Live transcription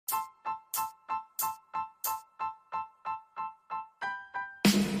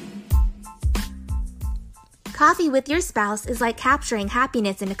Coffee with your spouse is like capturing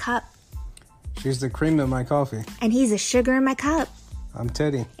happiness in a cup. She's the cream in my coffee. And he's the sugar in my cup. I'm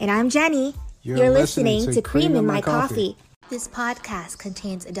Teddy. And I'm Jenny. You're listening to Cream in My Coffee. This podcast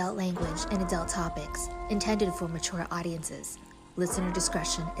contains adult language and adult topics intended for mature audiences. Listener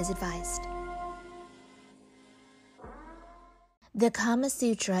discretion is advised. The Kama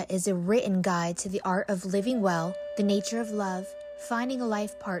Sutra is a written guide to the art of living well, the nature of love, finding a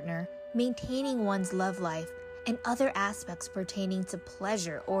life partner, maintaining one's love life, and other aspects pertaining to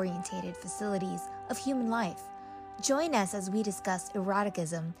pleasure-orientated facilities of human life. Join us as we discuss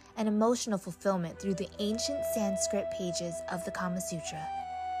eroticism and emotional fulfillment through the ancient Sanskrit pages of the Kama Sutra.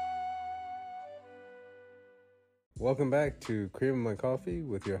 Welcome back to Cream in My Coffee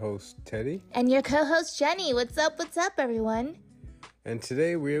with your host, Teddy. And your co-host, Jenny. What's up, everyone? And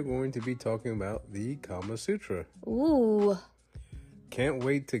today we are going to be talking about the Kama Sutra. Ooh. Can't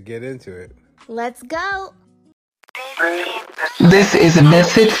wait to get into it. Let's go. This is a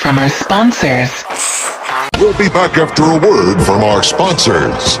message from our sponsors. We'll be back after a word from our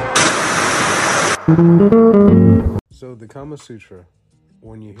sponsors. So the Kama Sutra,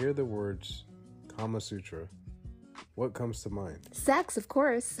 when you hear the words Kama Sutra, what comes to mind? Sex, of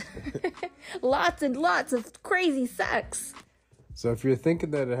course. Lots and lots of crazy sex. So if you're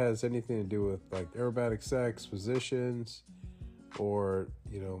thinking that it has anything to do with like aerobatic sex, positions, or,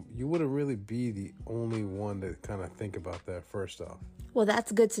 you wouldn't really be the only one to kind of think about that first off. Well,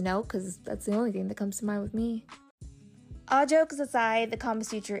 that's good to know because that's the only thing that comes to mind with me. All jokes aside, the Kama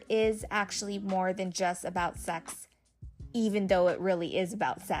Sutra is actually more than just about sex, even though it really is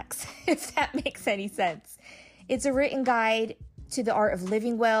about sex, if that makes any sense. It's a written guide to the art of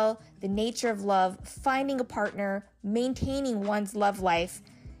living well, the nature of love, finding a partner, maintaining one's love life,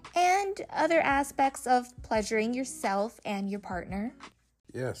 and other aspects of pleasuring yourself and your partner.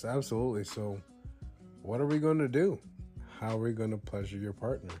 Yes, absolutely. So what are we going to do? How are we going to pleasure your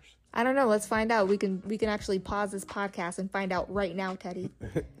partners? I don't know. Let's find out. We can actually pause this podcast and find out right now, Teddy.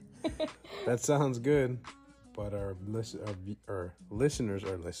 That sounds good, but our listeners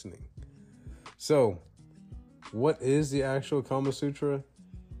are listening. So, what is the actual Kama Sutra?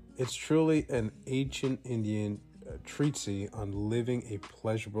 It's truly an ancient Indian treatise on living a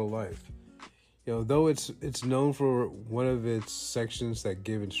pleasurable life. Though it's known for one of its sections that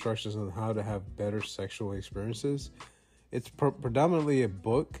give instructions on how to have better sexual experiences, it's predominantly a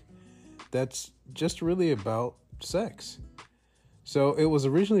book that's just really about sex. So it was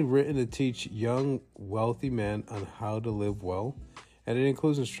originally written to teach young, wealthy men on how to live well, and it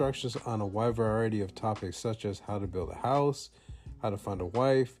includes instructions on a wide variety of topics such as how to build a house, how to find a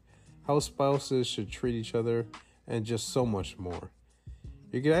wife, how spouses should treat each other, and just so much more.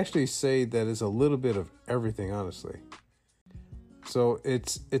 You could actually say that it's a little bit of everything, honestly. So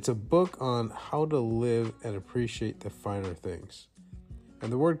it's a book on how to live and appreciate the finer things.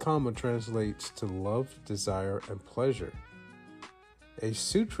 And the word Kama translates to love, desire, and pleasure. A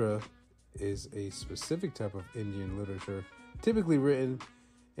sutra is a specific type of Indian literature, typically written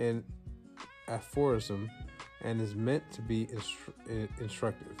in aphorism, and is meant to be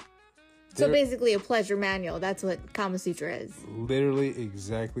instructive. So basically a pleasure manual. That's what Kama Sutra is. Literally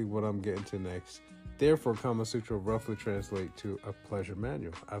exactly what I'm getting to next. Therefore, Kama Sutra roughly translate to a pleasure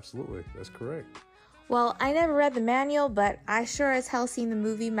manual. Absolutely. That's correct. Well, I never read the manual, but I sure as hell seen the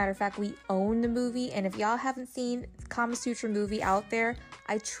movie. Matter of fact, we own the movie. And if y'all haven't seen the Kama Sutra movie out there,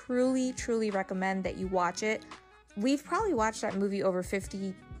 I truly, truly recommend that you watch it. We've probably watched that movie over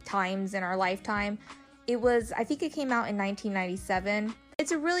 50 times in our lifetime. I think it came out in 1997.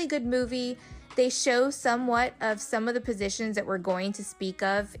 It's a really good movie. They show somewhat of some of the positions that we're going to speak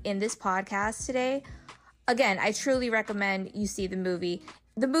of in this podcast today. Again, I truly recommend you see the movie.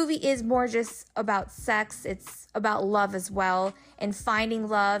 The movie is more just about sex. It's about love as well, and finding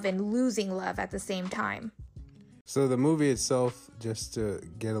love and losing love at the same time. So the movie itself, just to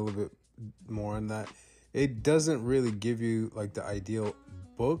get a little bit more on that, it doesn't really give you like the ideal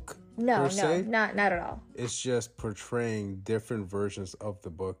book. No, not at all. It's just portraying different versions of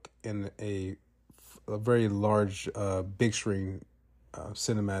the book in a very large, big screen,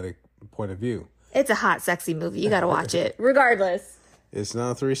 cinematic point of view. It's a hot, sexy movie. You gotta watch it, regardless. It's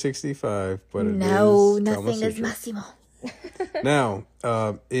not 365, but no, it is nothing is Massimo. Now,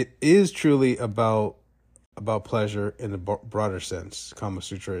 it is truly about pleasure in the broader sense, Kama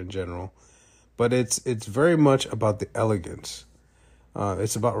Sutra in general, but it's very much about the elegance.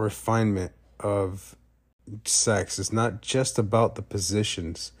 It's about refinement of sex. It's not just about the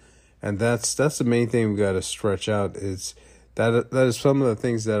positions, and that's the main thing we got to stretch out. Is that is some of the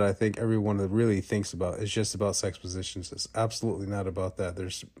things that I think everyone really thinks about. It's just about sex positions. It's absolutely not about that.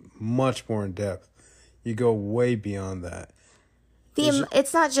 There's much more in depth. You go way beyond that.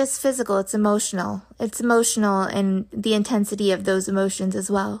 It's not just physical, it's emotional. It's emotional and the intensity of those emotions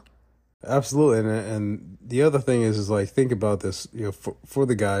as well. Absolutely. And the other thing is like, think about this, for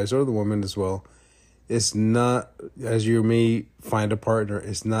the guys or the women as well. It's not, as you may find a partner,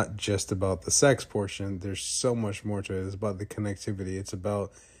 it's not just about the sex portion. There's so much more to it. It's about the connectivity. It's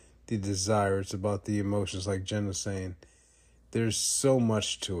about the desire. It's about the emotions, like Jen was saying. There's so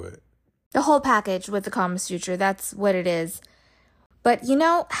much to it. The whole package with the Kama Sutra, that's what it is. But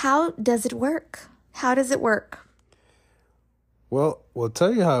how does it work? How does it work? Well, we'll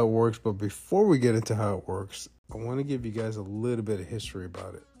tell you how it works, but before we get into how it works, I want to give you guys a little bit of history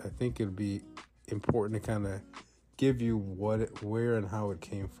about it. I think it'd be important to kind of give you where and how it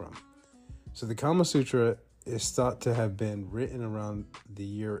came from. So the Kama Sutra is thought to have been written around the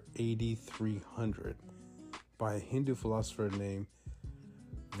year 8300 by a Hindu philosopher named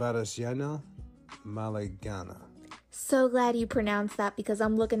Vairashya Malagana. So glad you pronounced that because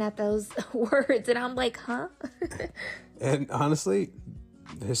I'm looking at those words and I'm like, huh? And honestly,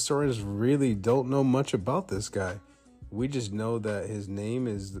 historians really don't know much about this guy. We just know that his name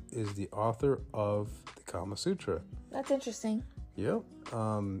is the author of the Kama Sutra. That's interesting. Yep.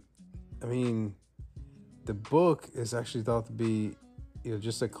 I mean, the book is actually thought to be,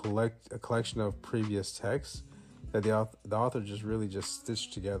 just a collection of previous texts that the author just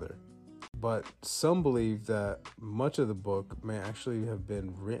stitched together. But some believe that much of the book may actually have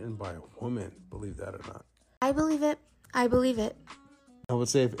been written by a woman, believe that or not. I believe it. I would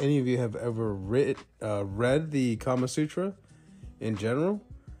say if any of you have ever read the Kama Sutra in general,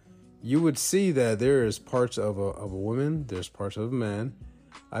 you would see that there is parts of a woman, there's parts of a man.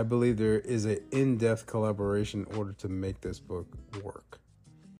 I believe there is an in-depth collaboration in order to make this book work.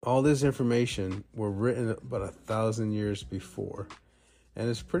 All this information were written about 1,000 years before. And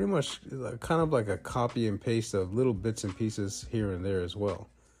it's pretty much kind of like a copy and paste of little bits and pieces here and there as well.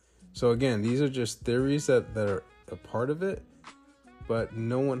 So again, these are just theories that are a part of it, but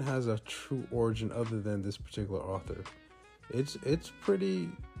no one has a true origin other than this particular author. It's pretty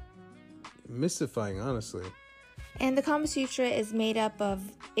mystifying, honestly. And the Kama Sutra is made up of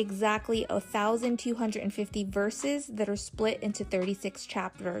exactly 1,250 verses that are split into 36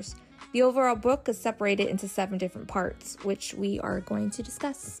 chapters. The overall book is separated into 7 different parts, which we are going to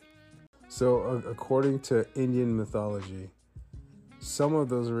discuss. So, according to Indian mythology, some of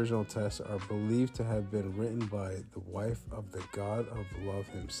those original texts are believed to have been written by the wife of the god of love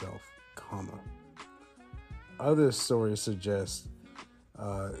himself, Kama. Other stories suggest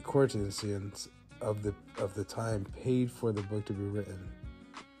courtesans of the time paid for the book to be written.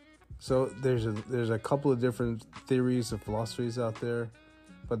 So there's a couple of different theories of philosophies out there,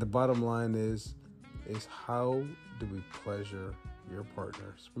 but the bottom line is how do we pleasure your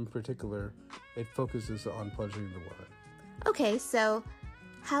partners? In particular, it focuses on pleasuring the woman. Okay, so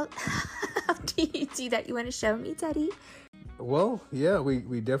how do you do that? You want to show me, Teddy? Well, yeah,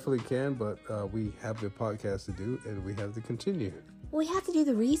 we definitely can, but we have the podcast to do, and we have to continue. We have to do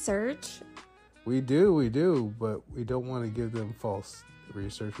the research. We do, but we don't want to give them false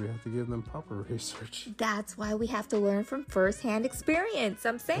research. We have to give them proper research. That's why we have to learn from first-hand experience,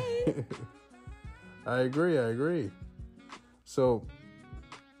 I'm saying. I agree. So,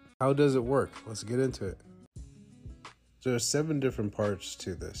 how does it work? Let's get into it. There are 7 different parts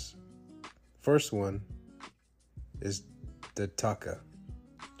to this. First one is the Taka,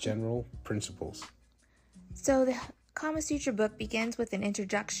 general principles. So the Kama Sutra book begins with an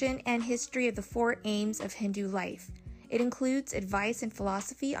introduction and history of the 4 aims of Hindu life. It includes advice and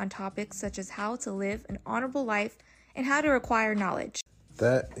philosophy on topics such as how to live an honorable life and how to acquire knowledge.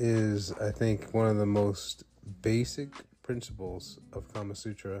 That is, I think, one of the most basic principles of Kama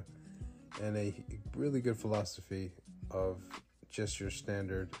Sutra and a really good philosophy of just your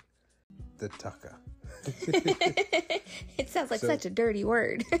standard, the Taka. It sounds like such a dirty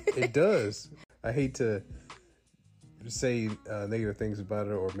word. It does. I hate to say negative things about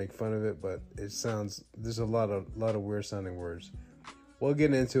it or make fun of it, but there's a lot of weird sounding words. We'll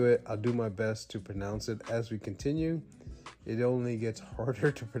get into it. I'll do my best to pronounce it as we continue. It only gets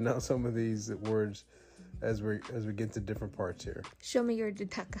harder to pronounce some of these words as we get to different parts here. Show me your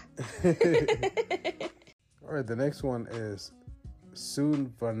Taka. All right, the next one is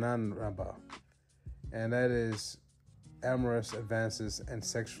Sunvarnarabha, and that is amorous advances and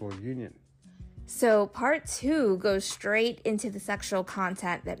sexual union. So part 2 goes straight into the sexual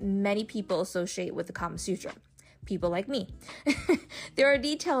content that many people associate with the Kama Sutra. People like me. There are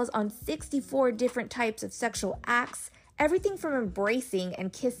details on 64 different types of sexual acts, everything from embracing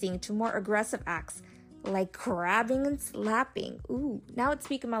and kissing to more aggressive acts like grabbing and slapping. Ooh, now it's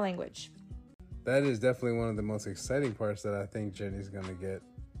speaking my language. that is definitely one of the most exciting parts that I think Jenny's gonna get.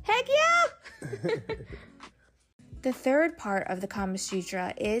 Heck yeah! The third part of the Kama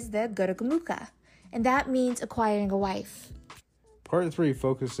Sutra is the Gurukumuka, and that means acquiring a wife. Part 3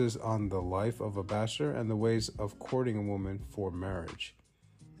 focuses on the life of a bachelor and the ways of courting a woman for marriage.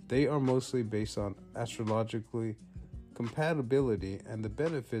 They are mostly based on astrologically compatibility and the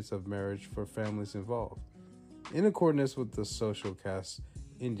benefits of marriage for families involved, in accordance with the social caste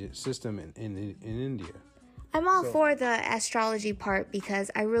system in India. I'm all for the astrology part because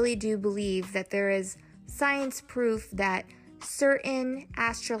I really do believe that there is science proof that certain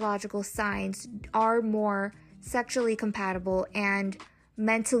astrological signs are more sexually compatible and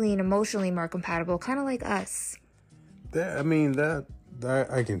mentally and emotionally more compatible, kind of like us. That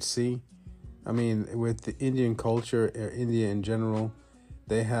I can see. I mean, with the Indian culture, India in general,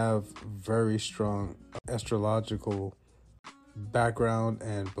 they have very strong astrological background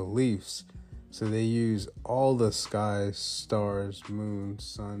and beliefs. So they use all the skies, stars, moon,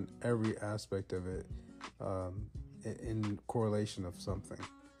 sun, every aspect of it in correlation of something.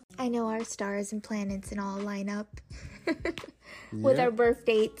 I know our stars and planets and all line up with our birth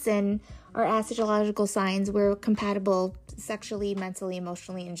dates and our astrological signs. We're compatible sexually, mentally,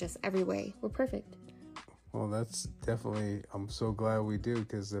 emotionally, in just every way. We're perfect. Well, that's definitely, I'm so glad we do,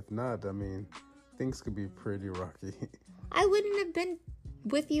 because if not, I mean, things could be pretty rocky. I wouldn't have been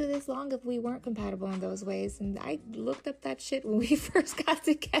with you this long if we weren't compatible in those ways. And I looked up that shit when we first got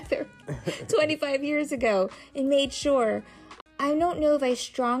together 25 years ago and made sure. I don't know if I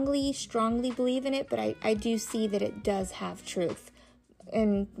strongly believe in it, but I do see that it does have truth.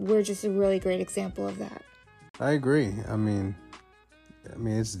 And we're just a really great example of that. I agree. I mean,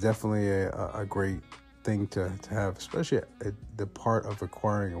 it's definitely a great thing to have, especially the part of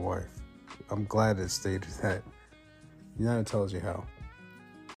acquiring a wife. I'm glad it stated that. Now it tells you how.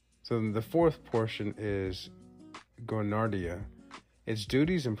 So the fourth portion is Gonardia. It's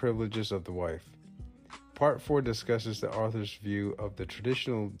duties and privileges of the wife. Part 4 discusses the author's view of the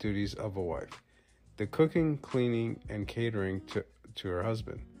traditional duties of a wife, the cooking, cleaning, and catering to her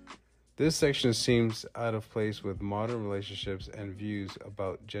husband. This section seems out of place with modern relationships and views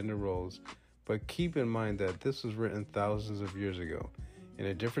about gender roles, but keep in mind that this was written thousands of years ago, in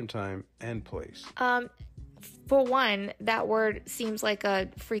a different time and place. For one, that word seems like a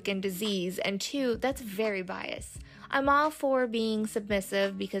freaking disease, and two, that's very biased. I'm all for being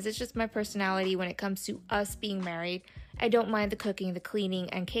submissive because it's just my personality when it comes to us being married. I don't mind the cooking, the cleaning,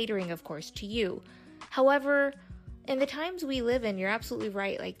 and catering, of course, to you. However, in the times we live in, you're absolutely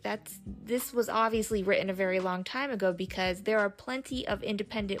right. This was obviously written a very long time ago because there are plenty of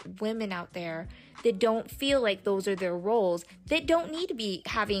independent women out there that don't feel like those are their roles, that don't need to be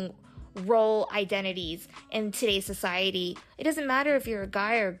having role identities in today's society. It doesn't matter if you're a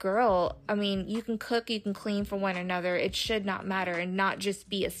guy or a girl. I mean, you can cook, you can clean for one another. It should not matter and not just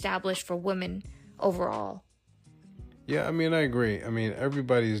be established for women overall. Yeah, I agree.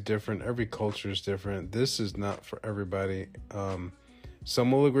 Everybody's different. Every culture is different. This is not for everybody.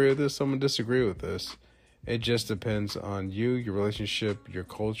 Some will agree with this, some will disagree with this. It just depends on you, your relationship, your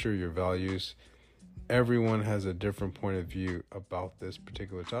culture, your values. Everyone has a different point of view about this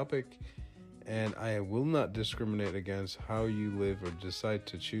particular topic, and I will not discriminate against how you live or decide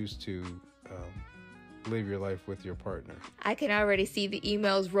to choose to live your life with your partner. I can already see the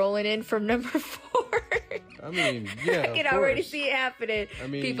emails rolling in from number 4. Yeah, I can already see it happening.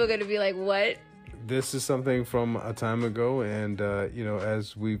 People are going to be like, what? This is something from a time ago, and,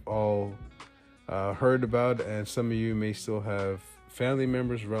 as we've all heard about, and some of you may still have family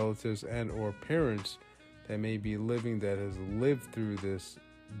members, relatives, and or parents that may be living that has lived through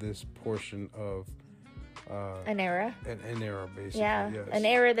this portion of an era. An era, basically. Yeah, yes. An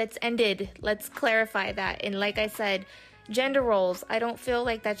era that's ended. Let's clarify that. And like I said, gender roles, I don't feel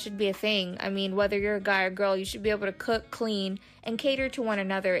like that should be a thing. Whether you're a guy or girl, you should be able to cook, clean, and cater to one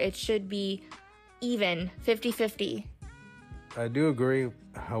another. It should be even, 50-50. I do agree.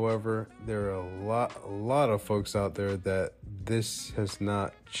 However, there are a lot of folks out there that this has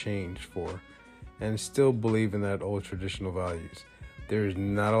not changed for and still believe in that old traditional values. There's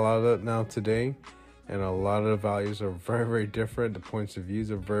not a lot of that now today, and a lot of the values are very, very different. The points of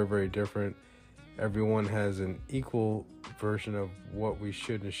views are very, very different. Everyone has an equal version of what we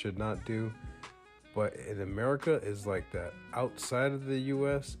should and should not do. But in America, it's like that. Outside of the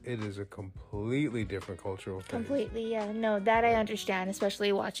U.S., it is a completely different cultural phase. Completely, yeah. No, that I understand,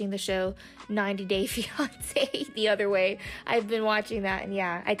 especially watching the show 90 Day Fiance the other way. I've been watching that, and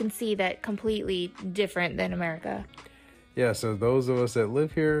yeah, I can see that completely different than America. Yeah, so those of us that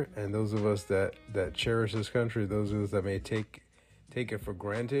live here and those of us that cherish this country, those of us that may take it for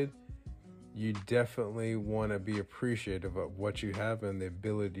granted, you definitely want to be appreciative of what you have and the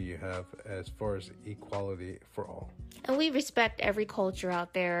ability you have as far as equality for all. And we respect every culture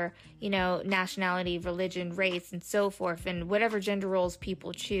out there, you know, nationality, religion, race, and so forth, and whatever gender roles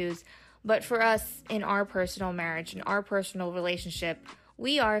people choose. But for us, in our personal marriage, in our personal relationship,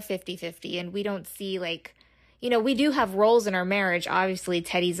 we are 50-50, and we don't see, like, you know, we do have roles in our marriage. Obviously,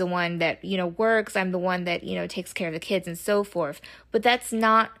 Teddy's the one that, you know, works. I'm the one that, you know, takes care of the kids and so forth. But that's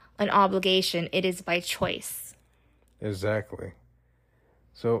not an obligation. It is by choice. Exactly.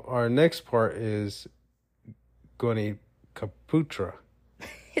 So our next part is Goni Kaputra.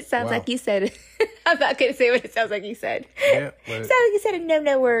 It sounds like you said it. I'm not going to say what it sounds like you said. Yeah, but It sounds like you said a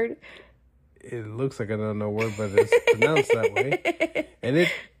no word. It looks like a no word, but it's pronounced that way. And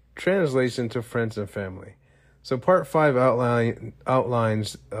it translates into friends and family. So part 5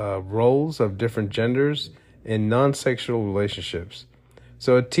 outlines roles of different genders in non-sexual relationships.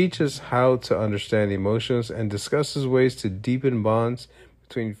 So it teaches how to understand emotions and discusses ways to deepen bonds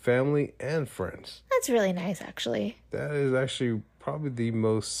between family and friends. That's really nice, actually. That is actually probably the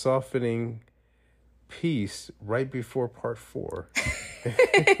most softening piece right before part 4.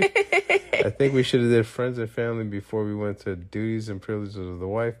 I think we should have did friends and family before we went to duties and privileges of the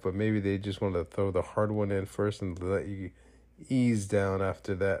wife, but maybe they just wanted to throw the hard one in first and let you ease down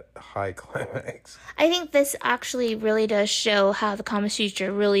after that high climax. I think this actually really does show how the Kama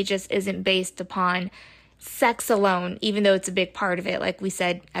Sutra really just isn't based upon sex alone, even though it's a big part of it, like we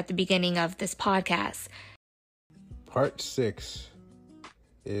said at the beginning of this podcast. Part 6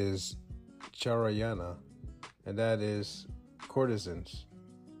 is Charayana, and that is courtesans.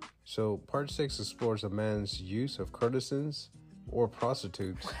 So part 6 explores a man's use of courtesans or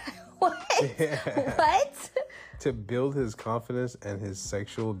prostitutes. What? What? To build his confidence and his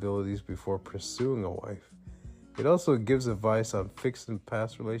sexual abilities before pursuing a wife. It also gives advice on fixing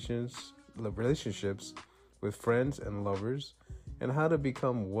past relationships with friends and lovers, and how to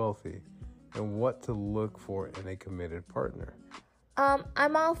become wealthy, and what to look for in a committed partner.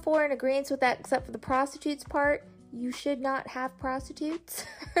 I'm all for and agreement with that, except for the prostitutes part. You should not have prostitutes.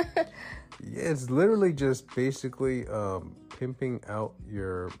 Yeah, it's literally just basically pimping out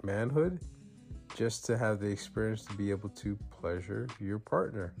your manhood just to have the experience to be able to pleasure your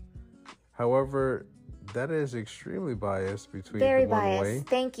partner. However, that is extremely biased between Very the one biased. way.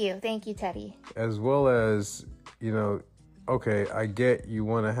 Thank you, Teddy. As well as, you know, okay, I get you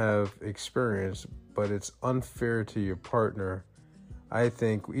want to have experience, but it's unfair to your partner. I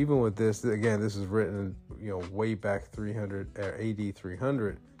think even with this, again, this is written, you know, way back 300 or AD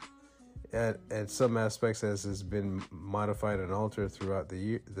 300. At some aspects, as has been modified and altered throughout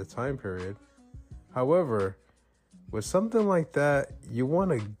the time period. However, with something like that, you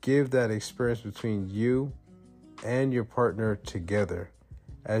want to give that experience between you and your partner together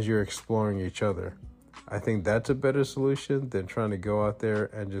as you're exploring each other. I think that's a better solution than trying to go out there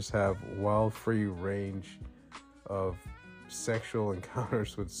and just have wild free range of sexual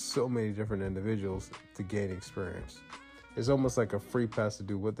encounters with so many different individuals to gain experience. It's almost like a free pass to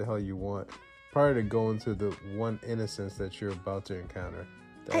do what the hell you want prior to going to the one innocence that you're about to encounter.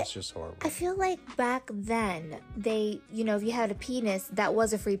 That's just horrible. I feel like back then, they, you know, if you had a penis, that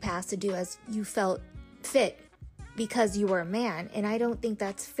was a free pass to do as you felt fit because you were a man. And I don't think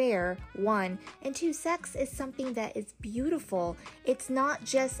that's fair, one. And two, sex is something that is beautiful. It's not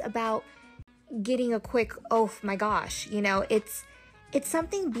just about getting a quick, oh my gosh, you know, it's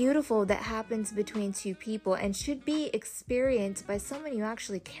something beautiful that happens between two people and should be experienced by someone you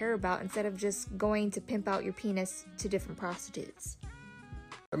actually care about instead of just going to pimp out your penis to different prostitutes.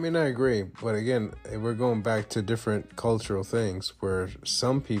 I mean, I agree. But again, we're going back to different cultural things where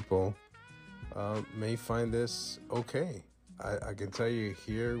some people may find this okay. I can tell you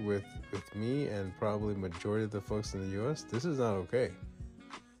here with me and probably majority of the folks in the U.S., this is not okay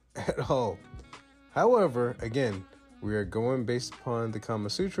at all. However, again, we are going based upon the Kama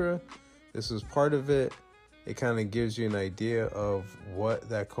Sutra. This was part of it. It kind of gives you an idea of what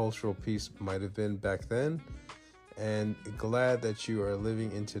that cultural piece might have been back then. And glad that you are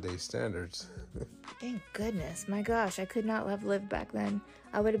living in today's standards. Thank goodness. My gosh, I could not have lived back then.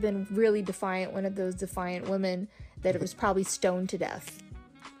 I would have been really defiant, one of those defiant women that was probably stoned to death.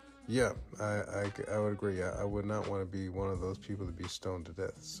 Yeah, I would agree. I would not want to be one of those people to be stoned to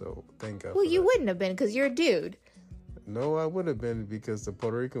death. So thank God. Well, you wouldn't have been because you're a dude. No, I would have been because the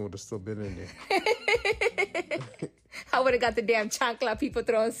Puerto Rican would have still been in there. I would have got the damn chancla people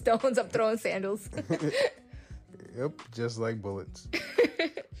throwing stones. I'm throwing sandals. Yep, just like bullets.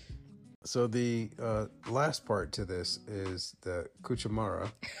 So the last part to this is the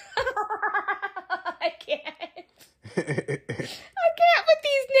Cuchamara. I can't. I can't with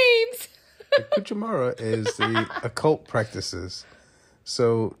these names. Kuchamara is the occult practices.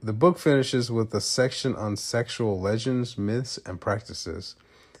 So the book finishes with a section on sexual legends, myths, and practices.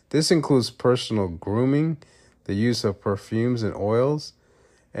 This includes personal grooming, the use of perfumes and oils,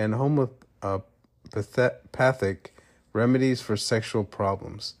 and homeopathic remedies for sexual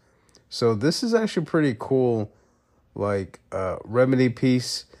problems. So this is actually pretty cool, like remedy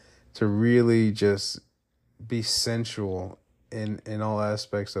piece to really just be sensual in all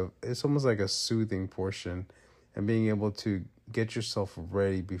aspects of. It's almost like a soothing portion, and being able to get yourself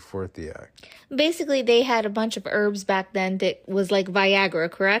ready before the act. Basically, they had a bunch of herbs back then that was like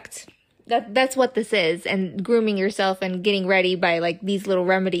Viagra, correct? That's what this is, and grooming yourself and getting ready by like these little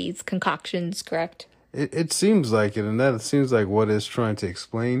remedies, concoctions, correct? It seems like it, and that seems like what it's trying to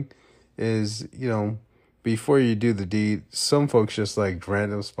explain is, before you do the deed, some folks just like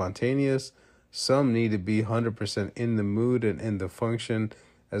random spontaneous. Some need to be 100% in the mood and in the function,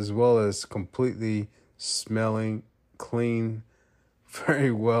 as well as completely smelling clean,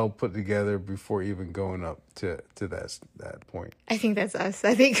 very well put together before even going up to that point. I think that's us.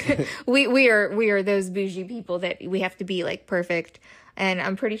 I think we are those bougie people that we have to be like perfect, and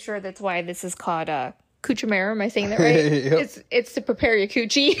I'm pretty sure that's why this is called Cuchamara. Am I saying that right? Yep. It's to prepare your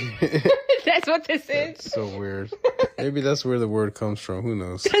coochie. That's what this is. That's so weird. Maybe that's where the word comes from. Who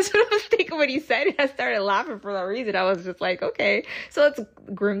knows? That's what I was thinking when he said it. I started laughing for no reason. I was just like, okay, so let's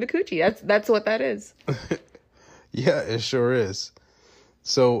groom the coochie. That's what that is. Yeah, it sure is.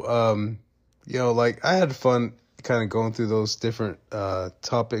 So, like I had fun kind of going through those different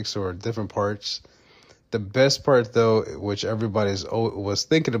topics or different parts. The best part, though, which everybody was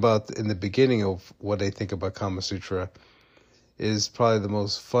thinking about in the beginning of what they think about Kama Sutra, is probably the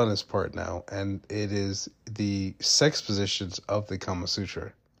most funnest part now, and it is the sex positions of the Kama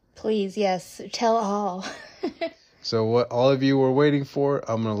Sutra. Please, yes, tell all. So what all of you were waiting for,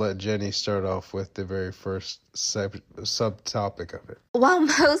 I'm going to let Jenny start off with the very first subtopic of it. While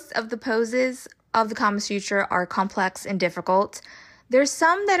most of the poses of the Kama Sutra are complex and difficult, there's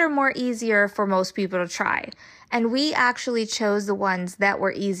some that are more easier for most people to try. And we actually chose the ones that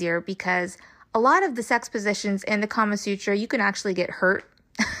were easier because a lot of the sex positions in the Kama Sutra, you can actually get hurt.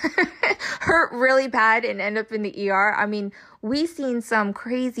 Hurt really bad and end up in the ER. I mean, we've seen some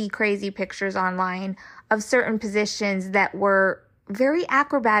crazy pictures online of certain positions that were very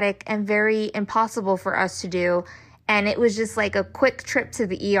acrobatic and very impossible for us to do. And it was just like a quick trip to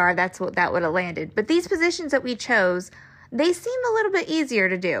the ER. That would have landed. But these positions that we chose, they seem a little bit easier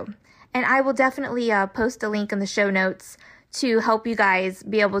to do. And I will definitely post a link in the show notes to help you guys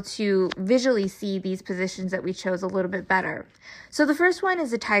be able to visually see these positions that we chose a little bit better. So the first one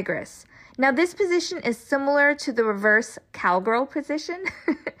is a tigress. Now this position is similar to the reverse cowgirl position.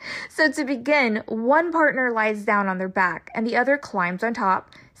 So to begin, one partner lies down on their back and the other climbs on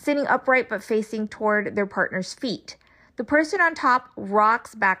top, sitting upright but facing toward their partner's feet. The person on top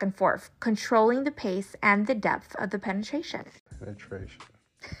rocks back and forth, controlling the pace and the depth of the penetration. Penetration.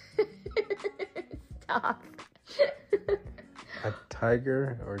 Stop. A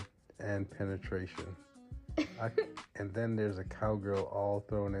tiger and penetration. And then there's a cowgirl all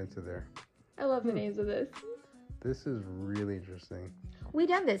thrown into there. I love the names of this. This is really interesting. We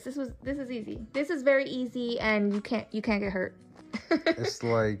done this. This is easy. This is very easy, and you can't get hurt. It's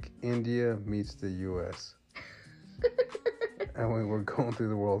like India meets the U.S. and when we're going through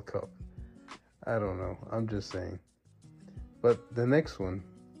the World Cup. I don't know. I'm just saying. But the next one,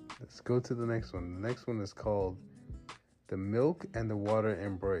 let's go to the next one. The next one is called the milk and the water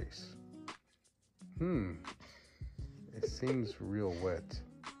embrace. It seems real wet.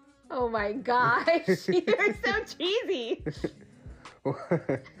 Oh my gosh, you're so cheesy.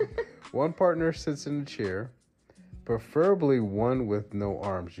 One partner sits in a chair, preferably one with no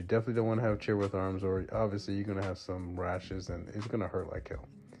arms. You definitely don't want to have a chair with arms, or obviously you're going to have some rashes and it's going to hurt like hell.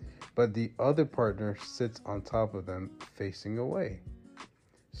 But the other partner sits on top of them facing away.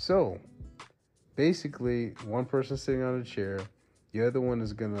 So basically, one person sitting on a chair, the other one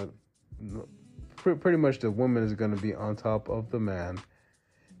is going to, pretty much the woman is going to be on top of the man,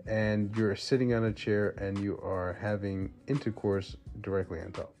 and you're sitting on a chair and you are having intercourse directly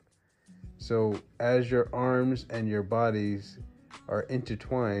on top. So as your arms and your bodies are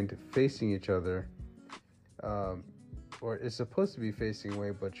intertwined, facing each other, or it's supposed to be facing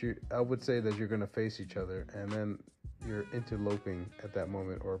away, but I would say that you're going to face each other, and then you're interloping at that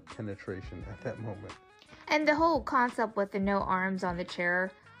moment, or penetration at that moment. And the whole concept with the no arms on the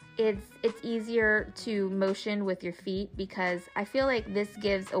chair, it's easier to motion with your feet, because I feel like this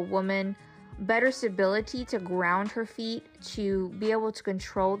gives a woman better stability to ground her feet, to be able to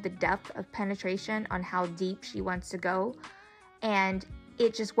control the depth of penetration on how deep she wants to go. And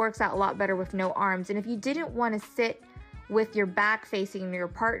it just works out a lot better with no arms. And if you didn't want to sit with your back facing your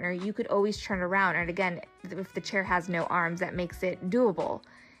partner, you could always turn around. And again, if the chair has no arms, that makes it doable.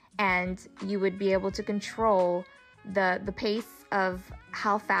 And you would be able to control the pace of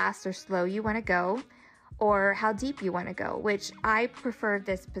how fast or slow you want to go, or how deep you want to go, which I prefer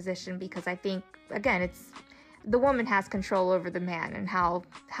this position because I think, again, it's the woman has control over the man and how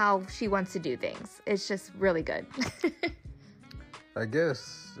she wants to do things. It's just really good. I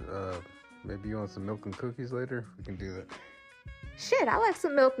guess maybe you want some milk and cookies later? We can do that. Shit, I like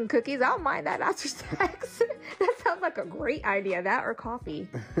some milk and cookies. I don't mind that after sex. That sounds like a great idea. That or coffee.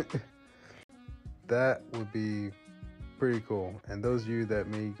 That would be pretty cool. And those of you that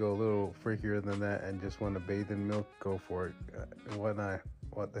may go a little freakier than that and just want to bathe in milk, go for it.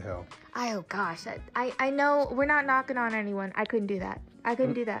 What the hell? Oh gosh, I know we're not knocking on anyone. I couldn't do that.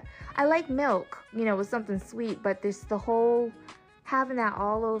 I like milk, with something sweet, but there's the whole having that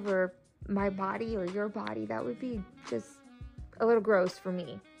all over my body or your body, that would be just a little gross for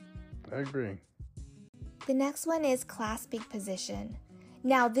me. I agree. The next one is clasping position.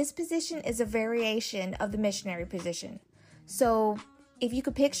 Now, this position is a variation of the missionary position. So, if you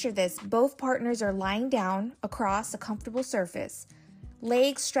could picture this, both partners are lying down across a comfortable surface,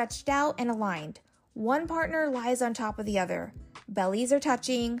 legs stretched out and aligned. One partner lies on top of the other. Bellies are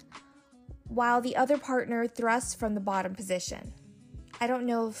touching, while the other partner thrusts from the bottom position. I don't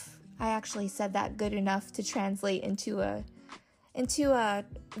know if I actually said that good enough to translate into a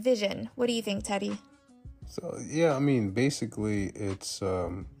vision. What do you think, Teddy? So, yeah, I mean, basically, it's,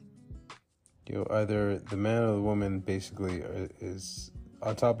 either the man or the woman basically is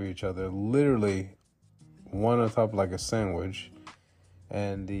on top of each other, literally one on top like a sandwich,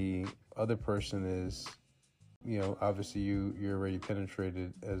 and the other person is, obviously you're already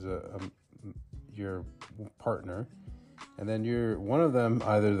penetrated as your partner, and then one of them,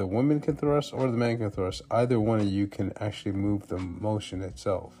 either the woman can thrust or the man can thrust. Either one of you can actually move the motion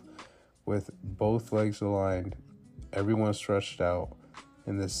itself. With both legs aligned, everyone stretched out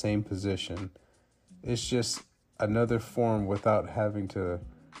in the same position. It's just another form without having to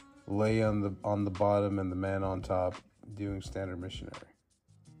lay on the bottom and the man on top doing standard missionary.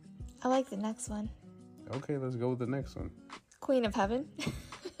 I like the next one. Okay, let's go with the next one. Queen of Heaven.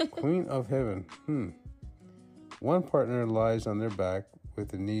 Queen of Heaven. One partner lies on their back with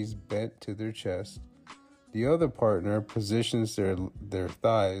the knees bent to their chest. The other partner positions their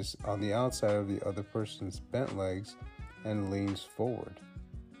thighs on the outside of the other person's bent legs and leans forward.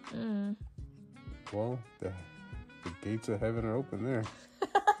 Well, the gates of heaven are open there.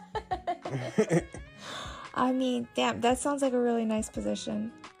 I mean, damn, that sounds like a really nice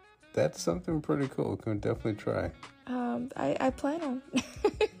position. That's something pretty cool. Can definitely try. I plan on.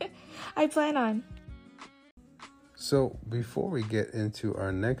 I plan on. So before we get into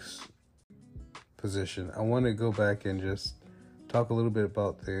our next position, I want to go back and just talk a little bit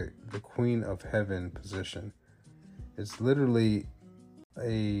about the Queen of Heaven position. It's literally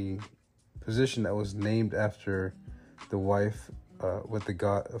a position that was named after the wife with the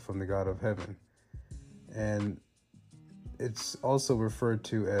God from the God of Heaven, and it's also referred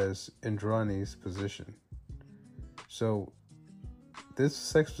to as Indrani's position. So this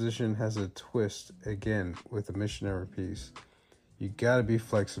sex position has a twist again with a missionary piece. You gotta be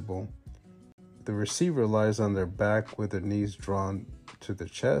flexible. The receiver lies on their back with their knees drawn to the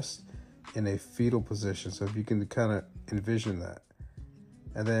chest in a fetal position. So if you can kind of envision that.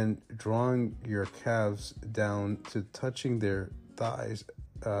 And then drawing your calves down to touching their thighs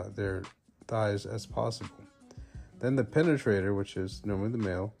as possible. Then the penetrator, which is normally the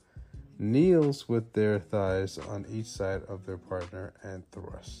male, kneels with their thighs on each side of their partner and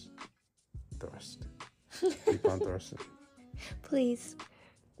thrust. Keep on thrusting. Please.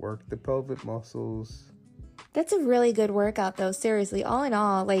 Work the pelvic muscles. That's a really good workout, though. Seriously, all in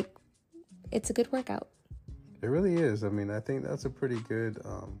all, it's a good workout. It really is. I mean, I think that's a pretty good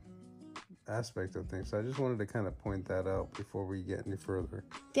aspect of things. So I just wanted to kind of point that out before we get any further.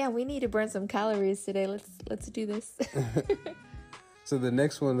 Yeah, we need to burn some calories today. Let's do this. So the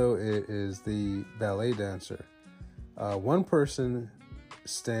next one, though, is the ballet dancer. One person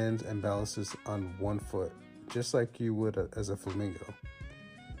stands and balances on one foot, just like you would as a flamingo,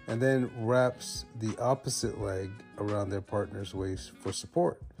 and then wraps the opposite leg around their partner's waist for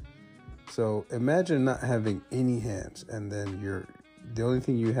support. So imagine not having any hands, and then the only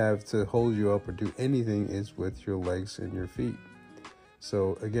thing you have to hold you up or do anything is with your legs and your feet.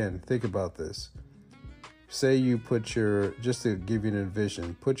 So again, think about this. Say you just to give you an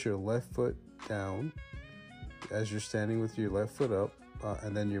envision, put your left foot down as you're standing with your left foot up,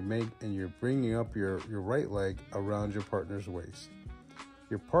 and then you're bringing up your right leg around your partner's waist.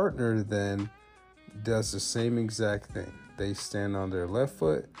 Your partner then does the same exact thing. They stand on their left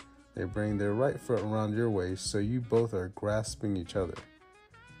foot, they bring their right foot around your waist, so you both are grasping each other.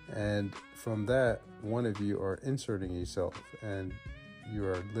 And from that, one of you are inserting yourself, and you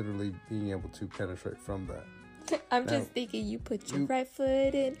are literally being able to penetrate from that. I'm just thinking you put your right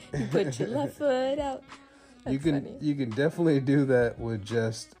foot in, you put your left foot out. That's funny. You can definitely do that with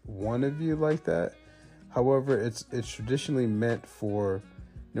just one of you like that. However, it's traditionally meant for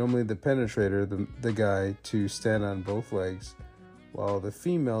normally the penetrator, the guy, to stand on both legs, while the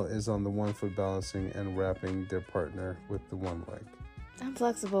female is on the one foot balancing and wrapping their partner with the one leg. I'm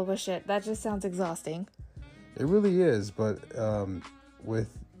flexible, but shit, that just sounds exhausting. It really is, but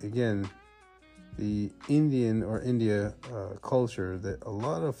with, again, the Indian or India culture, that a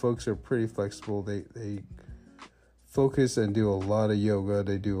lot of folks are pretty flexible. They focus and do a lot of yoga.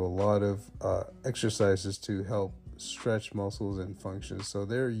 They do a lot of exercises to help stretch muscles and function. So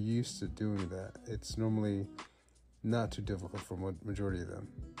they're used to doing that. It's normally not too difficult for majority of them.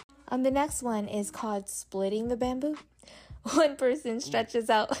 The next one is called splitting the bamboo. One person stretches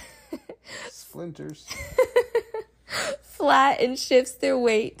out Splinters. flat and shifts their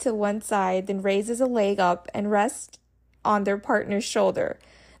weight to one side, then raises a leg up and rests on their partner's shoulder.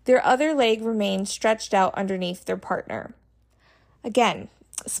 Their other leg remains stretched out underneath their partner. Again,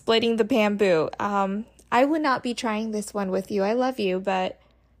 splitting the bamboo. I would not be trying this one with you. I love you, but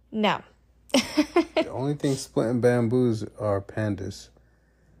no. The only thing splitting bamboos are pandas.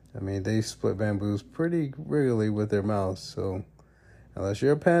 I mean, they split bamboos pretty regularly with their mouths. So unless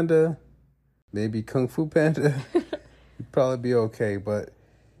you're a panda, maybe Kung Fu Panda, you'd probably be okay. But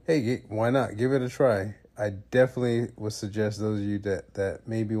hey, why not? Give it a try. I definitely would suggest those of you that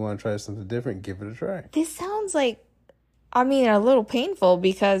maybe want to try something different, give it a try. This sounds like, a little painful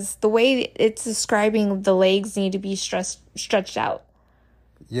because the way it's describing the legs need to be stretched out.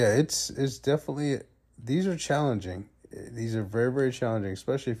 Yeah, it's definitely, these are challenging. These are very, very challenging,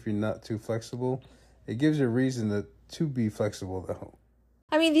 especially if you're not too flexible. It gives you a reason to be flexible, though.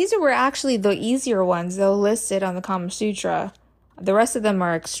 These were actually the easier ones, though, listed on the Kama Sutra. The rest of them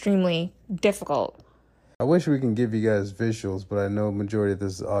are extremely difficult. I wish we can give you guys visuals, but I know majority of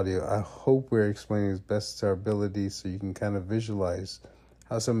this is audio. I hope we're explaining as best to our ability so you can kind of visualize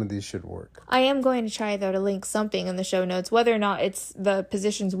how some of these should work. I am going to try, though, to link something in the show notes, whether or not it's the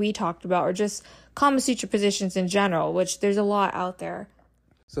positions we talked about or just Kama Sutra positions in general, which there's a lot out there.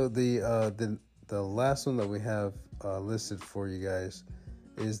 So the last one that we have listed for you guys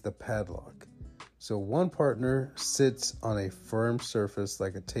is the padlock. So one partner sits on a firm surface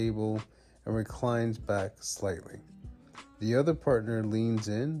like a table and reclines back slightly. The other partner leans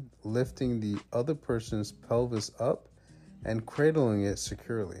in, lifting the other person's pelvis up and cradling it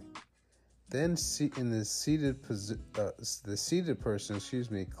securely. Then the seated person,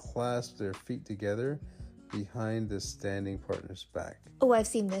 clasps their feet together behind the standing partner's back. Oh, I've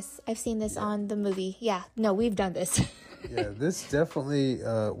seen this. On the movie. Yeah, no, we've done this. Yeah, this definitely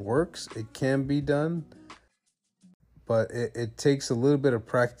works. It can be done, but it takes a little bit of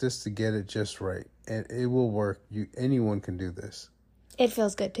practice to get it just right. And it will work. Anyone can do this. It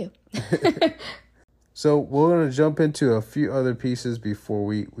feels good too. So we're going to jump into a few other pieces before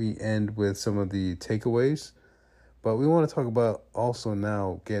we end with some of the takeaways. But we want to talk about also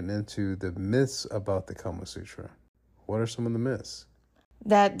now getting into the myths about the Kama Sutra. What are some of the myths?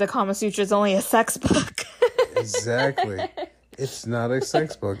 That the Kama Sutra is only a sex book. Exactly. It's not a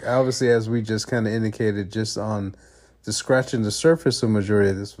sex book. Obviously, as we just kind of indicated, just on the scratching the surface of majority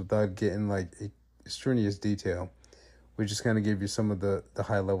of this without getting like extraneous detail, we just kind of gave you some of the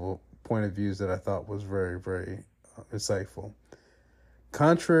high level point of views that I thought was very, very insightful.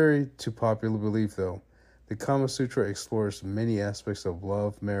 Contrary to popular belief, though, the Kama Sutra explores many aspects of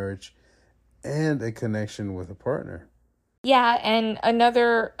love, marriage, and a connection with a partner. Yeah, and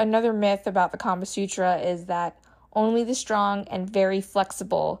another myth about the Kama Sutra is that only the strong and very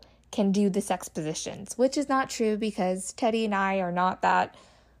flexible can do the sex positions, which is not true because Teddy and I are not that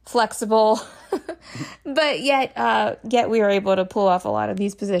flexible. But yet we are able to pull off a lot of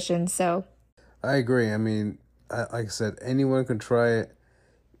these positions. So I agree. Like I said, anyone can try it.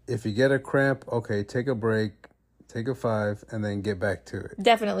 If you get a cramp, okay, take a break, take a 5, and then get back to it.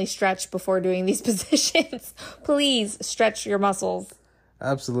 Definitely stretch before doing these positions. Please stretch your muscles.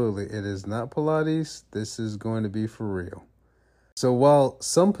 Absolutely. It is not Pilates. This is going to be for real. So while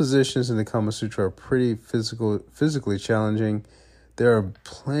some positions in the Kama Sutra are pretty physically challenging, there are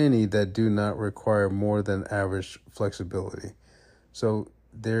plenty that do not require more than average flexibility. So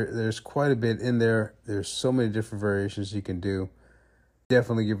there's quite a bit in there. There's so many different variations you can do.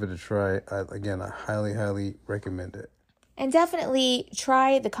 Definitely give it a try. I highly, highly recommend it. And definitely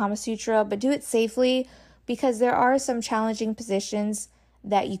try the Kama Sutra, but do it safely because there are some challenging positions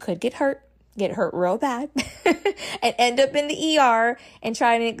that you could get hurt real bad, and end up in the ER and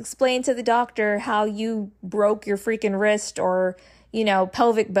try to explain to the doctor how you broke your freaking wrist or,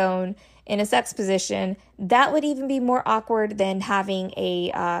 pelvic bone in a sex position. That would even be more awkward than having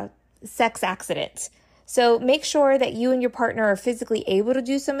a sex accident. So make sure that you and your partner are physically able to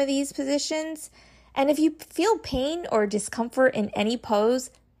do some of these positions. And if you feel pain or discomfort in any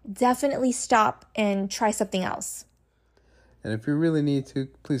pose, definitely stop and try something else. And if you really need to,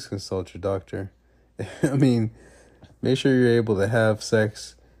 please consult your doctor. I mean, make sure you're able to have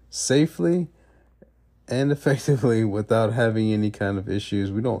sex safely and effectively without having any kind of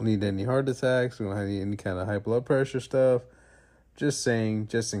issues. We don't need any heart attacks. We don't need any kind of high blood pressure stuff. Just saying,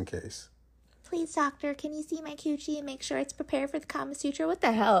 just in case. Please, doctor, can you see my coochie and make sure it's prepared for the Kama Sutra? What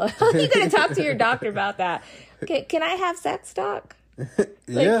the hell? How are you going to talk to your doctor about that? Can I have sex, doc?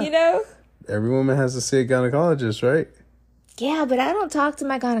 Yeah. Every woman has to see a gynecologist, right? Yeah, but I don't talk to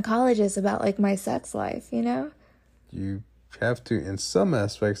my gynecologist about, my sex life, You have to in some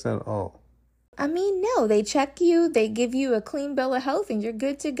aspects, not all. I mean, no, they check you, they give you a clean bill of health, and you're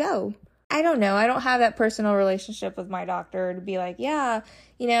good to go. I don't know. I don't have that personal relationship with my doctor to be like, yeah,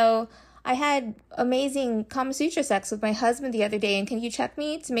 I had amazing Kama Sutra sex with my husband the other day, and can you check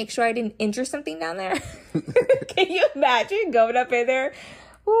me to make sure I didn't injure something down there? Can you imagine going up in there?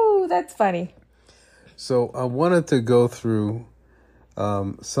 Ooh, that's funny. So I wanted to go through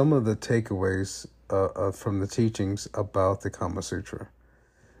some of the takeaways from the teachings about the Kama Sutra.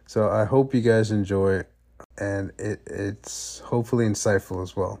 So I hope you guys enjoy it, and it's hopefully insightful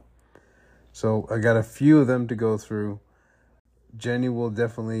as well. So I got a few of them to go through. Jenny will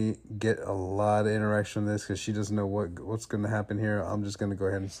definitely get a lot of interaction on this because she doesn't know what's going to happen here. I'm just going to go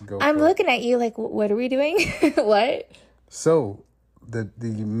ahead and go. I'm looking at you like, what are we doing? What? So the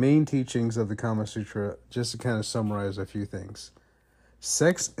main teachings of the Kama Sutra, just to kind of summarize a few things.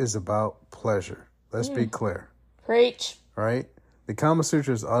 Sex is about pleasure. Let's be clear. Preach. Right? The Kama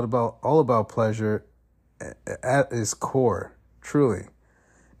Sutra is all about pleasure at its core, truly.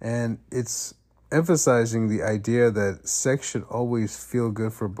 And it's emphasizing the idea that sex should always feel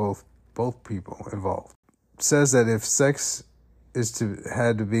good for both people involved. It says that if sex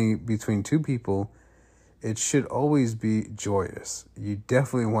had to be between two people, it should always be joyous. You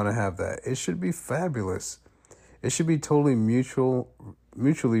definitely want to have that. It should be fabulous. It should be totally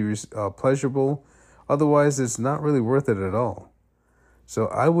mutually pleasurable. Otherwise, it's not really worth it at all. So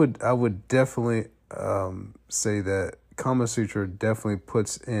I would definitely say that Kama Sutra definitely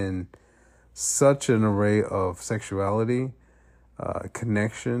puts in such an array of sexuality,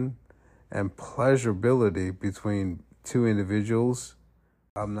 connection, and pleasurability between two individuals.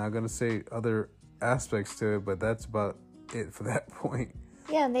 I'm not going to say other aspects to it, but that's about it for that point.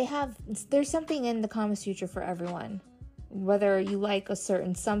 Yeah, and there's something in the Kama Sutra for everyone. Whether you like a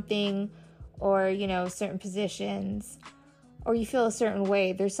certain something or, certain positions or you feel a certain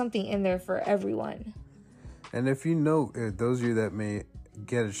way, there's something in there for everyone. And if those of you that may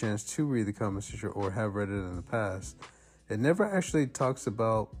get a chance to read the Kama Sutra or have read it in the past, it never actually talks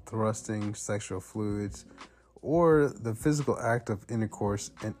about thrusting, sexual fluids, or the physical act of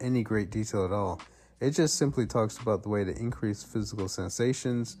intercourse in any great detail at all. It just simply talks about the way to increase physical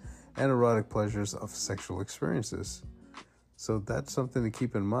sensations and erotic pleasures of sexual experiences. So that's something to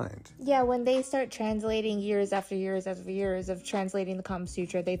keep in mind. Yeah, when they start translating years after years after years of translating the Kama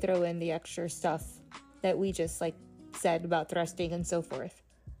Sutra, they throw in the extra stuff that we just said about thrusting and so forth.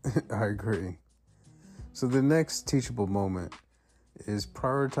 I agree. So the next teachable moment is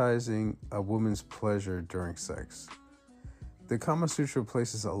prioritizing a woman's pleasure during sex. The Kama Sutra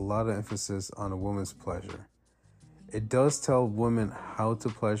places a lot of emphasis on a woman's pleasure. It does tell women how to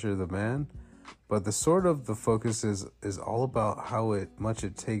pleasure the man, but the focus is all about how much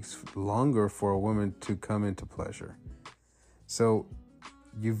it takes longer for a woman to come into pleasure. So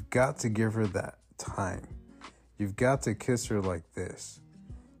you've got to give her that time. You've got to kiss her like this.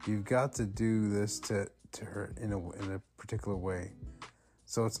 You've got to do this to her in a particular way.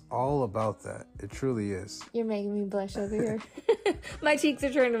 So it's all about that. It truly is. You're making me blush over here. My cheeks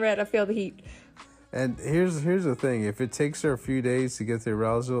are turning red. I feel the heat. And here's the thing. If it takes her a few days to get the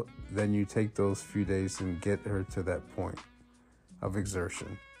arousal, then you take those few days and get her to that point of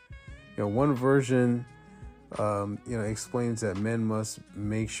exertion. One version, explains that men must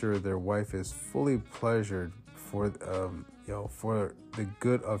make sure their wife is fully pleasured for the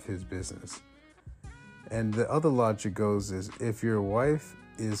good of his business. And the other logic goes is if your wife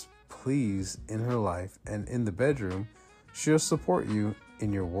is pleased in her life and in the bedroom, she'll support you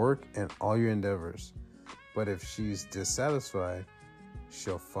in your work and all your endeavors. But if she's dissatisfied,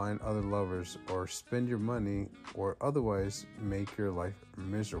 she'll find other lovers or spend your money or otherwise make your life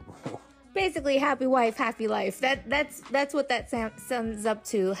miserable. Basically, happy wife, happy life. That's what that sums up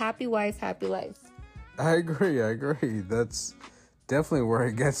to. Happy wife, happy life. I agree. That's definitely where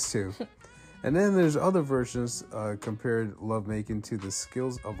it gets to. And then there's other versions compared lovemaking to the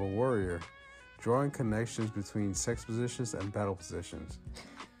skills of a warrior, drawing connections between sex positions and battle positions.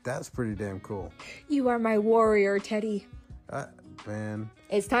 That's pretty damn cool. You are my warrior, Teddy. Man.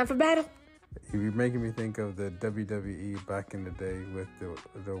 It's time for battle. You're making me think of the WWE back in the day with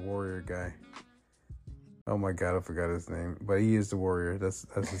the warrior guy. Oh my God, I forgot his name. But he is the warrior. That's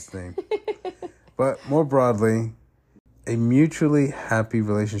his name. But more broadly, a mutually happy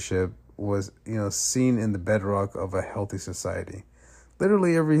relationship was, seen in the bedrock of a healthy society.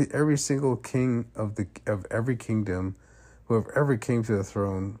 Literally every single king of every kingdom who have ever came to the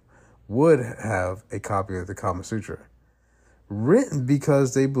throne would have a copy of the Kama Sutra. Written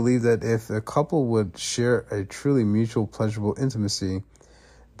because they believe that if a couple would share a truly mutual pleasurable intimacy,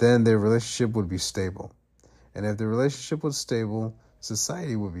 then their relationship would be stable. And if the relationship was stable,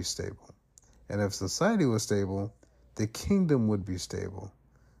 society would be stable. And if society was stable, the kingdom would be stable.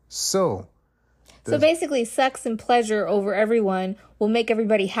 So basically, sex and pleasure over everyone will make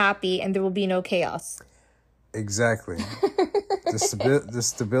everybody happy and there will be no chaos. Exactly. The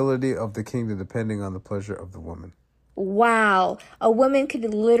stability of the kingdom depending on the pleasure of the woman. Wow. A woman could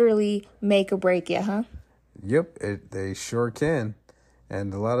literally make or break you, huh? Yep, they sure can.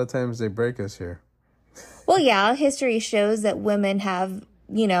 And a lot of times they break us here. Well, yeah, history shows that women have,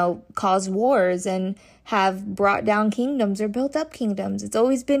 caused wars and have brought down kingdoms or built up kingdoms. It's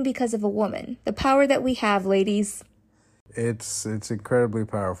always been because of a woman. The power that we have, ladies. It's incredibly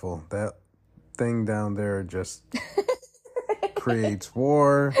powerful. That thing down there just creates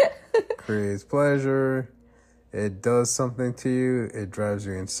war, creates pleasure. It does something to you. It drives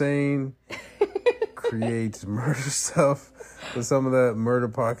you insane. Creates murder stuff. With some of the murder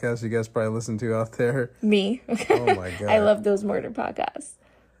podcasts you guys probably listen to out there. Me. Oh my God. I love those murder podcasts.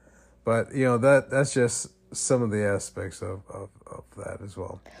 But, that's just some of the aspects of that as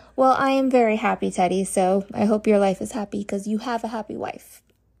well. Well, I am very happy, Teddy, so I hope your life is happy because you have a happy wife.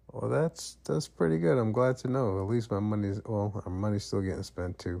 Well, that's pretty good. I'm glad to know. At least our money's still getting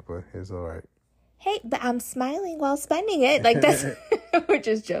spent too, but it's all right. Hey, but I'm smiling while spending it. Like, that's... We're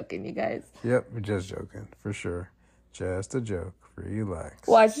just joking, you guys. Yep, we're just joking, for sure. Just a joke. Relax.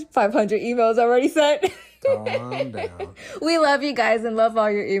 Watch, 500 emails already sent. Calm down. We love you guys and love all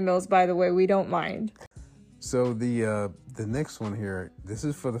your emails, by the way. We don't mind. So the next one here, this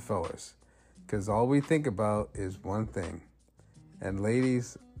is for the fellas. Because all we think about is one thing. And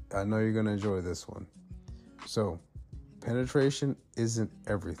ladies, I know you're going to enjoy this one. So, penetration isn't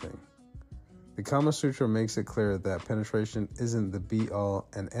everything. The Kama Sutra makes it clear that penetration isn't the be-all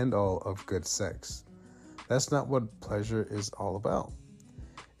and end-all of good sex. That's not what pleasure is all about.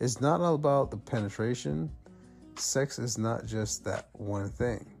 It's not all about the penetration. Sex is not just that one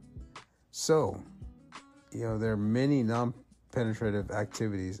thing. So, there are many non-penetrative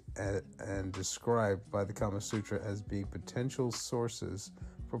activities and described by the Kama Sutra as being potential sources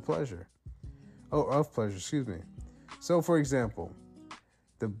for pleasure. Of pleasure, excuse me. So, for example,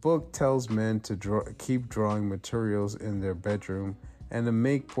 the book tells men to keep drawing materials in their bedroom and to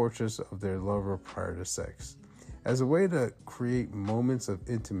make portraits of their lover prior to sex, as a way to create moments of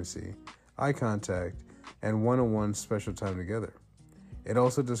intimacy, eye contact, and one-on-one special time together. It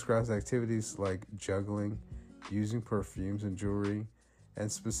also describes activities like juggling, using perfumes and jewelry, and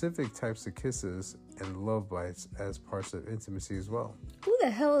specific types of kisses and love bites as parts of intimacy as well. Who the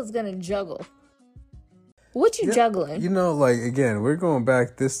hell is gonna juggle? What you juggling? Again, we're going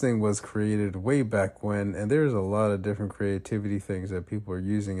back. This thing was created way back when, and there's a lot of different creativity things that people are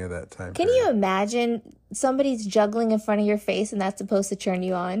using at that time. Can you imagine somebody's juggling in front of your face and that's supposed to turn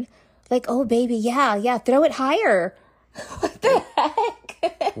you on? Like, oh, baby, yeah, throw it higher. What the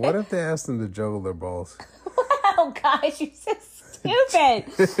heck? What if they asked them to juggle their balls? Wow, guys, you're so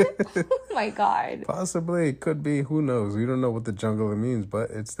stupid. Oh, my God. Possibly. It could be. Who knows? We don't know what the juggling means, but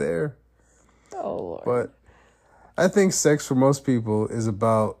it's there. Oh, Lord. But I think sex for most people is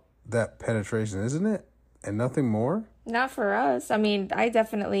about that penetration, isn't it? And nothing more? Not for us. I mean, I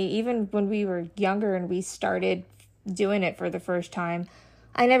definitely, even when we were younger and we started doing it for the first time,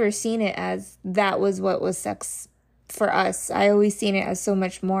 I never seen it as that was what was sex for us. I always seen it as so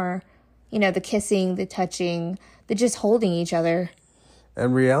much more, the kissing, the touching, the just holding each other.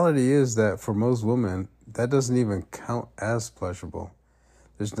 And reality is that for most women, that doesn't even count as pleasurable.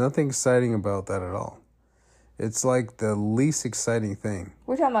 There's nothing exciting about that at all. It's like the least exciting thing.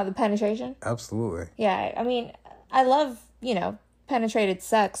 We're talking about the penetration? Absolutely. Yeah, I mean, I love, penetrated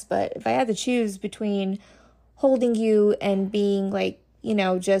sex, but if I had to choose between holding you and being like,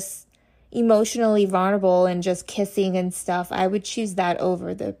 just emotionally vulnerable and just kissing and stuff, I would choose that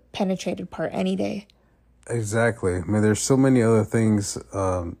over the penetrated part any day. Exactly. I mean, there's so many other things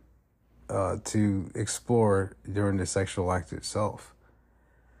to explore during the sexual act itself.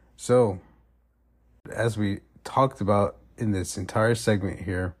 So, as we talked about in this entire segment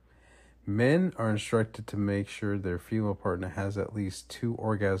here, men are instructed to make sure their female partner has at least 2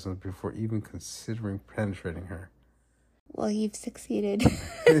 orgasms before even considering penetrating her. Well, you've succeeded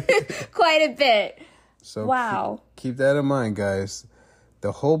quite a bit. So wow. Keep that in mind, guys.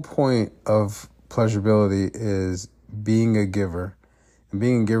 The whole point of pleasurability is being a giver. And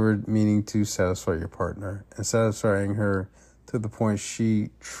being a giver meaning to satisfy your partner and satisfying her to the point she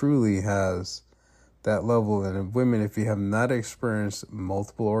truly has that level. And women, if you have not experienced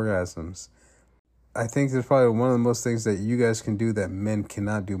multiple orgasms, I think there's probably one of the most things that you guys can do that men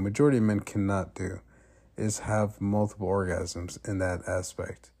cannot do, majority of men cannot do, is have multiple orgasms in that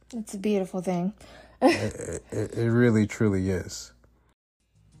aspect. It's a beautiful thing. It really, truly is.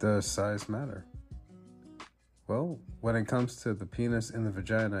 Does size matter? Well, when it comes to the penis and the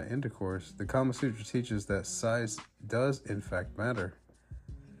vagina intercourse, the Kama Sutra teaches that size does in fact matter.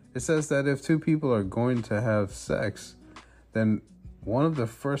 It says that if 2 people are going to have sex, then one of the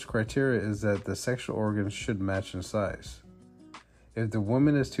first criteria is that the sexual organs should match in size. If the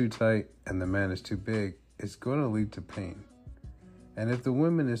woman is too tight and the man is too big, it's going to lead to pain. And if the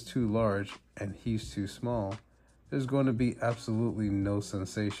woman is too large and he's too small, there's going to be absolutely no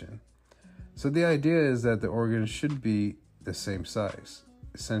sensation. So the idea is that the organs should be the same size,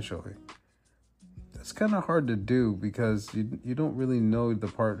 essentially. That's kind of hard to do because you don't really know the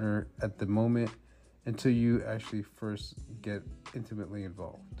partner at the moment until you actually first get intimately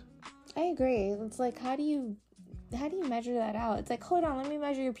involved. I agree. It's like, how do you measure that out? It's like, hold on, let me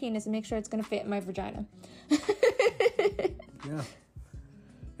measure your penis and make sure it's going to fit in my vagina. Yeah.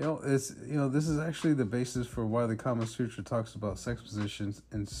 This is actually the basis for why the Kama Sutra talks about sex positions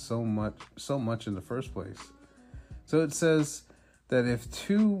in so much in the first place. So it says that if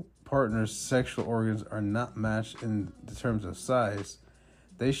 2 partners' sexual organs are not matched in the terms of size,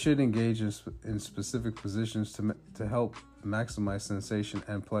 they should engage in specific positions to help maximize sensation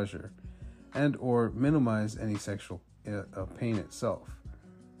and pleasure, and or minimize any sexual pain itself.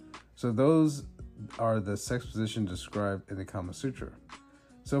 So those are the sex positions described in the Kama Sutra.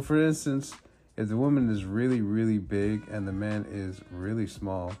 So for instance, if the woman is really, really big and the man is really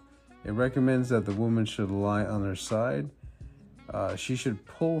small, it recommends that the woman should lie on her side. She should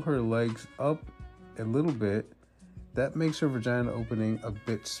pull her legs up a little bit. That makes her vagina opening a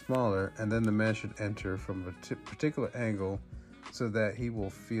bit smaller, and then the man should enter from a particular angle so that he will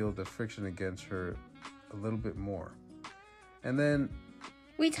feel the friction against her a little bit more. And then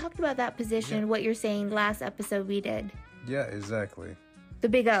we talked about that position, what you're saying, last episode we did. Yeah, exactly. The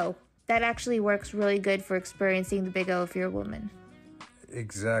Big O. That actually works really good for experiencing the Big O if you're a woman.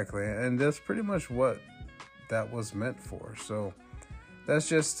 Exactly. And that's pretty much what that was meant for. So that's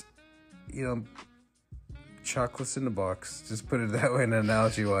just, chocolates in the box. Just put it that way, in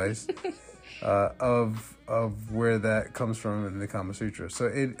analogy-wise, of where that comes from in the Kama Sutra. So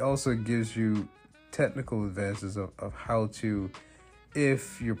it also gives you technical advances of how to,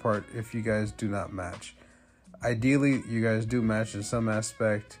 if you guys do not match. Ideally, you guys do match in some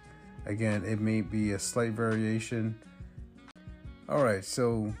aspect. Again, it may be a slight variation. All right,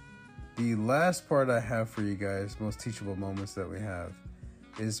 so the last part I have for you guys, most teachable moments that we have,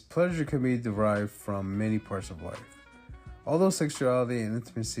 is pleasure can be derived from many parts of life. Although sexuality and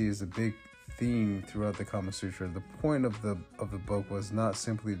intimacy is a big theme throughout the Kama Sutra, the point of the book was not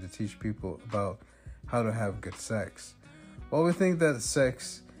simply to teach people about how to have good sex. While we think that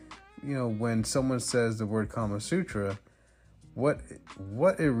sex, when someone says the word Kama Sutra, what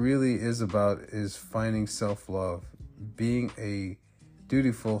it really is about is finding self-love, being a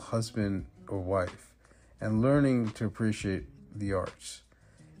dutiful husband or wife, and learning to appreciate the arts.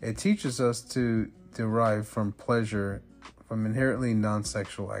 It teaches us to derive from pleasure from inherently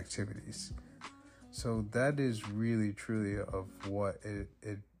non-sexual activities. So that is really, truly of what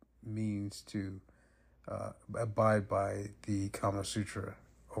it means to abide by the Kama Sutra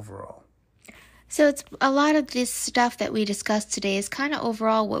overall. So it's a lot of this stuff that we discussed today is kind of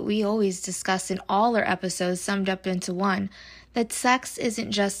overall what we always discuss in all our episodes summed up into one. That sex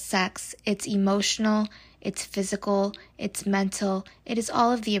isn't just sex. It's emotional, it's physical, it's mental, it is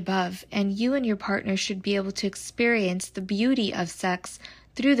all of the above. And you and your partner should be able to experience the beauty of sex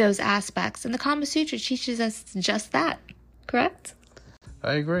through those aspects. And the Kama Sutra teaches us just that, correct?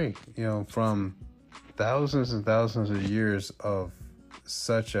 I agree. From thousands and thousands of years of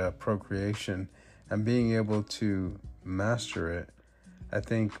such a procreation and being able to master it, I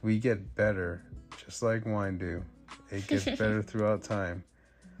think we get better, just like wine do. It gets better throughout time.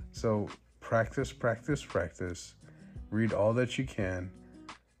 So practice, practice, practice. Read all that you can.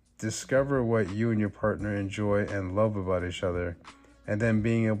 Discover what you and your partner enjoy and love about each other. And then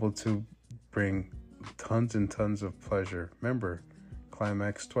being able to bring tons and tons of pleasure. Remember,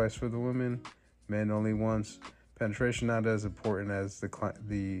 climax twice for the women, men only once. Penetration not as important as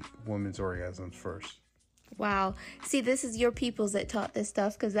the woman's orgasms first. Wow. See, this is your peoples that taught this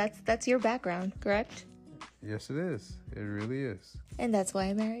stuff because that's your background, correct? Yes, it is. It really is. And that's why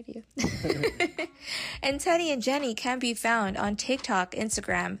I married you. And Teddy and Jenny can be found on TikTok,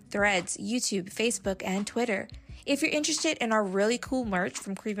 Instagram, Threads, YouTube, Facebook, and Twitter. If you're interested in our really cool merch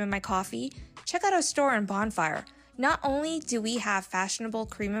from Cream in My Coffee, check out our store on Bonfire. Not only do we have fashionable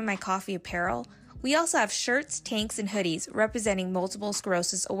Cream in My Coffee apparel, we also have shirts, tanks, and hoodies representing multiple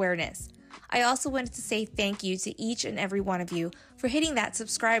sclerosis awareness. I also wanted to say thank you to each and every one of you for hitting that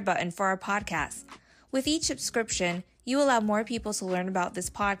subscribe button for our podcast. With each subscription, you allow more people to learn about this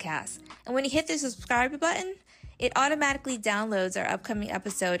podcast. And when you hit the subscribe button, it automatically downloads our upcoming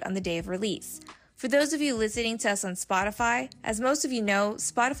episode on the day of release. For those of you listening to us on Spotify, as most of you know,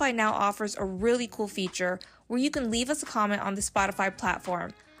 Spotify now offers a really cool feature where you can leave us a comment on the Spotify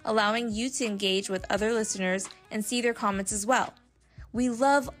platform, allowing you to engage with other listeners and see their comments as well. We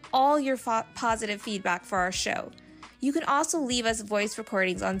love all your positive feedback for our show. You can also leave us voice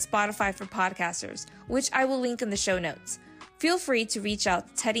recordings on Spotify for podcasters, which I will link in the show notes. Feel free to reach out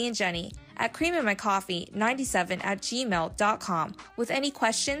to Teddy and Jenny at creaminmycoffee97@gmail.com with any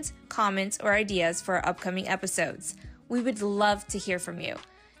questions, comments, or ideas for our upcoming episodes. We would love to hear from you.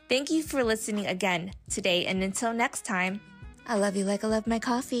 Thank you for listening again today, and until next time, I love you like I love my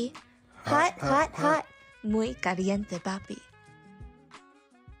coffee. Hot, hot, hot. Muy caliente, papi.